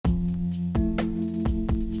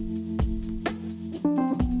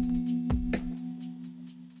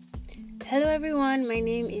Hello everyone, my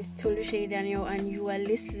name is Tolushe Daniel and you are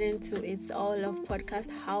listening to It's All Love podcast.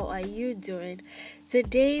 How are you doing?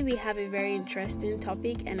 Today we have a very interesting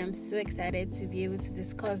topic and I'm so excited to be able to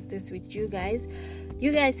discuss this with you guys.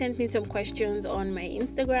 You guys sent me some questions on my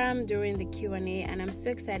Instagram during the Q&A and I'm so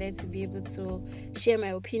excited to be able to share my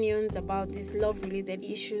opinions about these love-related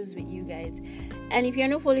issues with you guys. And if you're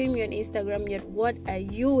not following me on Instagram yet, what are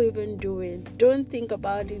you even doing? Don't think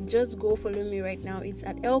about it. Just go follow me right now. It's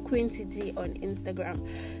at LQueenTT on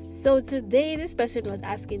Instagram. So today, this person was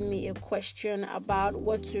asking me a question about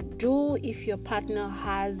what to do if your partner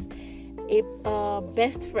has a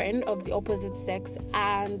best friend of the opposite sex,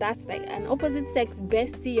 and that's like an opposite sex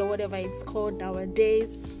bestie or whatever it's called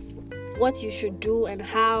nowadays. What you should do and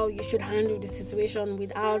how you should handle the situation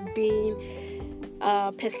without being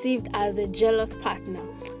perceived as a jealous partner.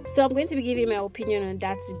 So I'm going to be giving my opinion on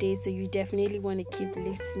that today, so you definitely want to keep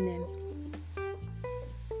listening.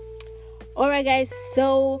 Alright guys,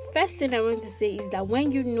 so first thing I want to say is that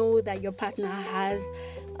when you know that your partner has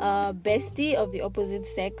a bestie of the opposite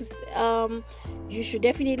sex, you should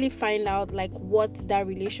definitely find out like what that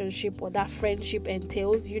relationship or that friendship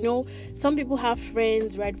entails. You know, some people have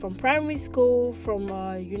friends right from primary school, from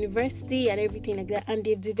university and everything like that, and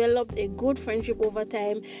they've developed a good friendship over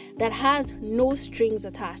time that has no strings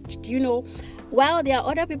attached, you know. While there are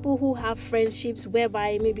other people who have friendships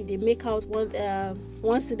whereby maybe they make out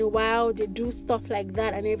once in a while, they do stuff like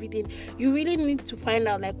that and everything. You really need to find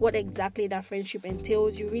out like what exactly that friendship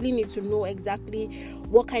entails. You really need to know exactly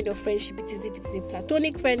what kind of friendship it is, if it's a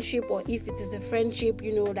platonic friendship or if it is a friendship,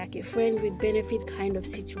 you know, like a friend with benefit kind of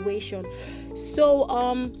situation. So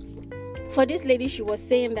for this lady, she was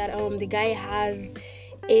saying that the guy has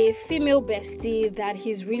a female bestie that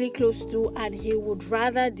he's really close to, and he would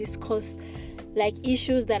rather discuss like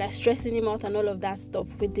issues that are stressing him out and all of that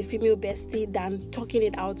stuff with the female bestie than talking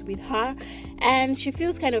it out with her. And she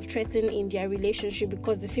feels kind of threatened in their relationship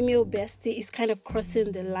because the female bestie is kind of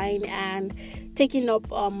crossing the line and taking up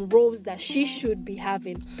roles that she should be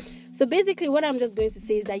having. So basically what I'm just going to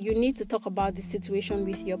say is that you need to talk about the situation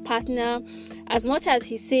with your partner. As much as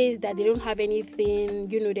he says that they don't have anything,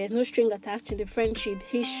 you know, there's no string attached to the friendship,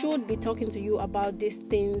 he should be talking to you about these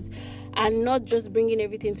things and not just bringing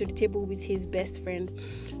everything to the table with his best friend.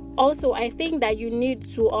 Also, I think that you need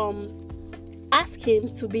to ask him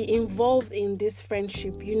to be involved in this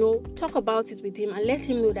friendship, you know, talk about it with him and let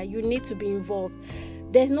him know that you need to be involved.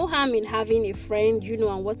 There's no harm in having a friend, you know,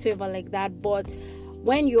 and whatsoever like that, but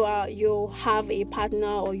when you have a partner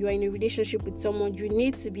or you are in a relationship with someone, you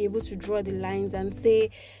need to be able to draw the lines and say,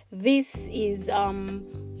 this is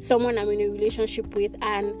someone I'm in a relationship with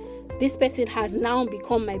and this person has now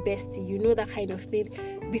become my bestie, you know, that kind of thing.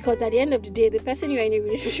 Because at the end of the day, the person you're in a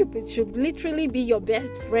relationship with should literally be your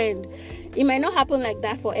best friend. It might not happen like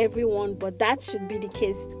that for everyone, but that should be the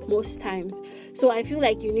case most times. So I feel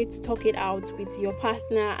like you need to talk it out with your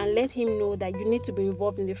partner and let him know that you need to be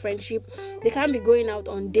involved in the friendship. They can't be going out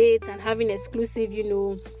on dates and having exclusive, you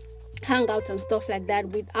know, hangouts and stuff like that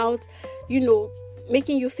without, you know,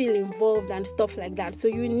 making you feel involved and stuff like that. So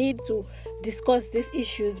you need to discuss these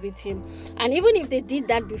issues with him. And even if they did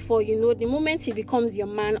that before, you know, the moment he becomes your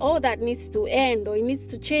man, all that needs to end, or it needs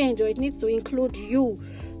to change, or it needs to include you.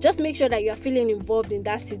 Just make sure that you are feeling involved in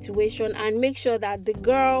that situation and make sure that the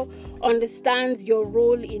girl understands your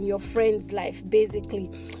role in your friend's life, basically.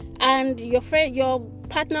 And your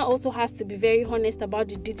partner also has to be very honest about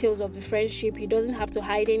the details of the friendship. He doesn't have to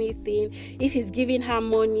hide anything. If he's giving her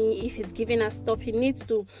money, if he's giving her stuff, he needs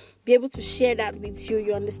to be able to share that with you.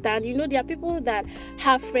 You understand? You know, there are people that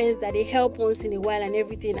have friends that they help once in a while and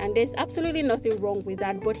everything, and there's absolutely nothing wrong with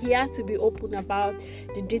that, but he has to be open about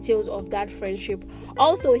the details of that friendship.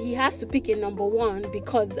 Also, he has to pick a number one,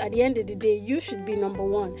 because at the end of the day, you should be number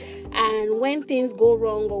one. And when things go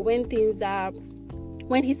wrong or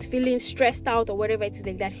when he's feeling stressed out or whatever it is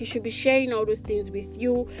like that, he should be sharing all those things with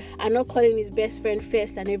you and not calling his best friend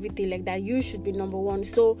first and everything like that. You should be number one.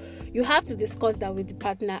 So you have to discuss that with the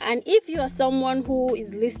partner. And if you are someone who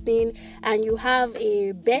is listening and you have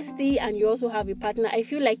a bestie and you also have a partner, I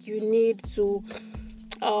feel like you need to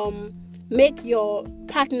make your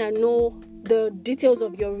partner know the details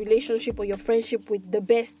of your relationship or your friendship with the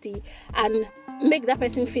bestie and make that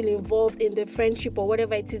person feel involved in the friendship or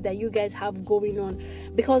whatever it is that you guys have going on.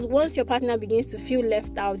 Because once your partner begins to feel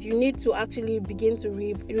left out, you need to actually begin to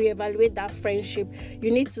reevaluate that friendship. You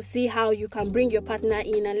need to see how you can bring your partner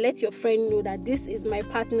in and let your friend know that this is my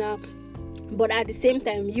partner, but at the same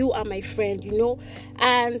time, you are my friend, you know.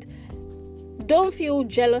 And don't feel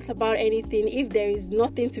jealous about anything if there is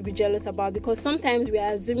nothing to be jealous about, because sometimes we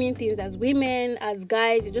are assuming things as women, as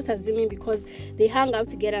guys. You're just assuming because they hang out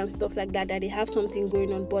together and stuff like that they have something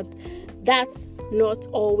going on, but that's not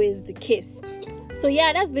always the case. So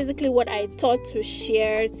yeah, that's basically what I thought to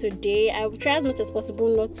share today. I will try as much as possible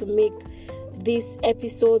not to make this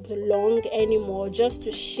episode long anymore, just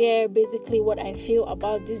to share basically what I feel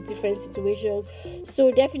about this different situation.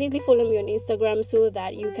 So definitely follow me on Instagram so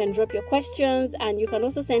that you can drop your questions, and you can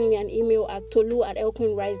also send me an email at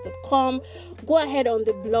tolu@elquinrise.com. Go ahead on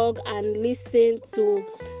the blog and listen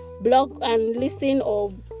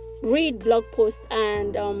or read blog posts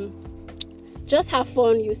and just have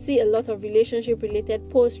fun. You see a lot of relationship related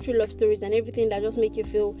posts, true love stories, and everything that just make you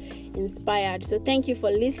feel inspired. So thank you for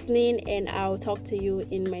listening, and I'll talk to you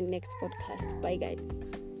in my next podcast. Bye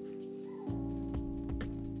guys.